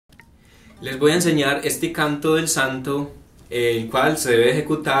Les voy a enseñar este canto del santo, el cual se debe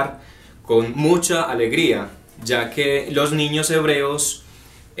ejecutar con mucha alegría, ya que los niños hebreos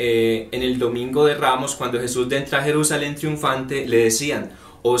en el domingo de Ramos, cuando Jesús entra a Jerusalén triunfante, le decían: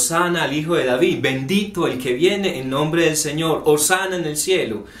 Hosana al Hijo de David, bendito el que viene en nombre del Señor, Hosana en el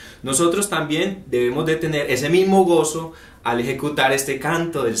cielo. Nosotros también debemos de tener ese mismo gozo al ejecutar este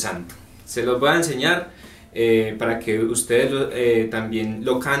canto del santo. Se los voy a enseñar para que ustedes también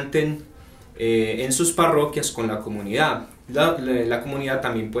lo canten en sus parroquias con la comunidad. La comunidad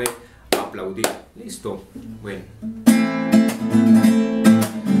también puede aplaudir. ¿Listo? Bueno.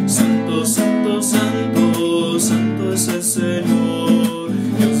 Santo, santo, santo, santo es el Señor,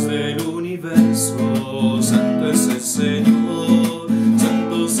 Dios del universo, santo es el Señor.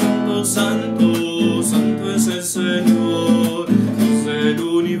 Santo, santo, santo, santo es el Señor, Dios del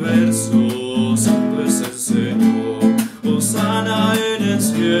universo, santo es el Señor. Hosana en el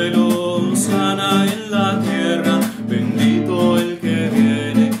cielo, hosana en la tierra, bendito el que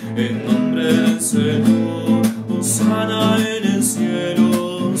viene en nombre del Señor. Hosana en el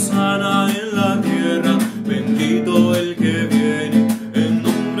cielo, hosana en la tierra, bendito el que viene en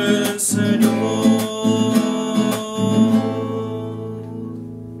nombre del Señor.